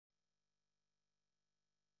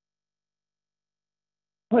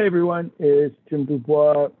Hi everyone, it's Jim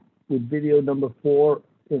Dubois with video number 4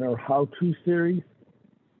 in our how-to series.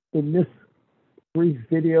 In this brief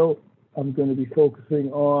video, I'm going to be focusing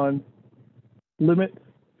on limits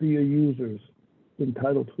for your users in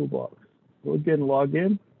Title Toolbox. So again, log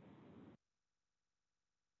in.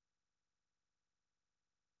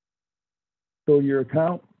 Go to your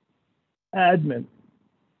account, admin.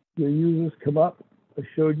 Your users come up. I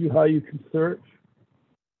showed you how you can search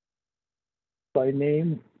by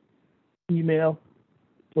name, email.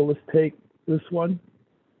 So let's take this one,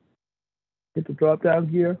 hit the drop down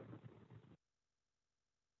gear,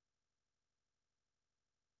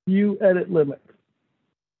 view edit limits.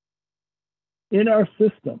 In our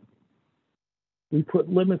system, we put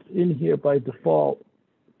limits in here by default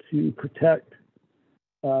to protect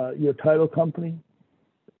your title company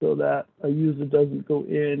so that a user doesn't go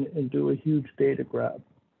in and do a huge data grab,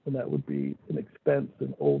 and that would be an expense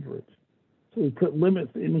and overage. So we put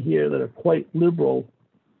limits in here that are quite liberal,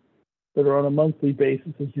 that are on a monthly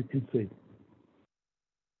basis, as you can see.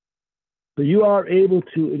 So you are able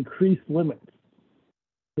to increase limits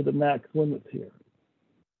to the max limits here.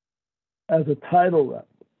 As a title rep,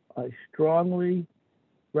 I strongly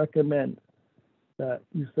recommend that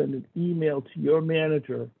you send an email to your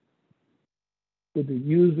manager with the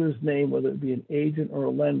user's name, whether it be an agent or a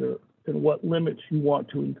lender, and what limits you want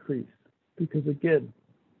to increase. Because again,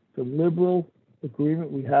 it's a liberal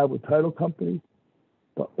agreement we have with title companies,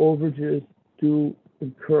 but overages do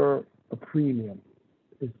incur a premium.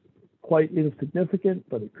 It's quite insignificant,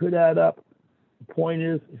 but it could add up. The point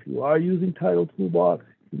is, if you are using Title Toolbox,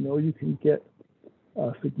 you know you can get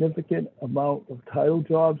a significant amount of title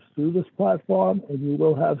jobs through this platform, and you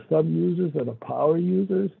will have some users that are power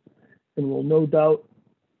users and will no doubt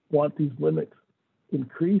want these limits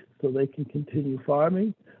increased so they can continue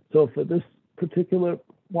farming. So for this particular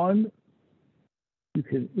one, you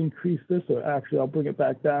can increase this, or actually I'll bring it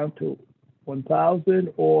back down to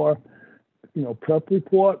 1,000, or prep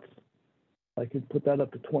reports, I can put that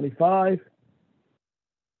up to 25.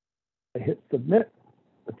 I hit submit,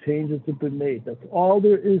 the changes have been made. That's all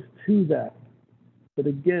there is to that. But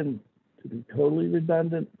again, to be totally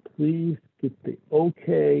redundant, please get the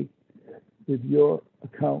okay with your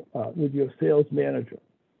account, with your sales manager.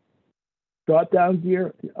 Drop down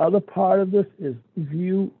gear, the other part of this is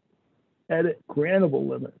view, edit grantable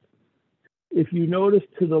limits. If you notice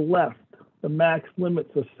to the left, the max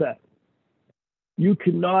limits are set. You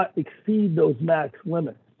cannot exceed those max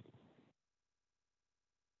limits.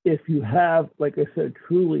 If you have, like I said,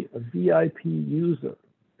 truly a VIP user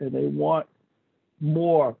and they want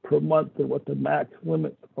more per month than what the max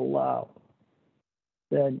limits allow,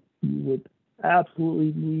 then you would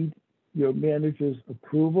absolutely need your manager's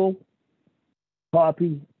approval.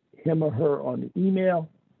 Copy him or her on the email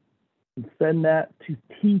and send that to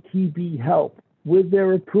TTB Help with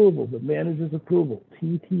their approval, the manager's approval,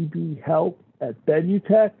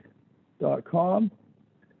 ttbhelp@benutech.com,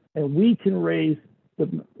 and we can raise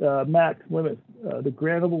the max limits, the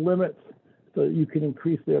grantable limits, so that you can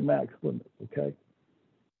increase their max limits, okay?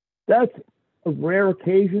 That's a rare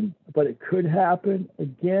occasion, but it could happen.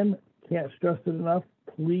 Again, can't stress it enough.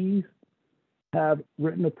 Please have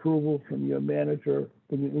written approval from your manager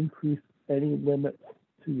when you increase any limits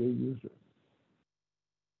to your users.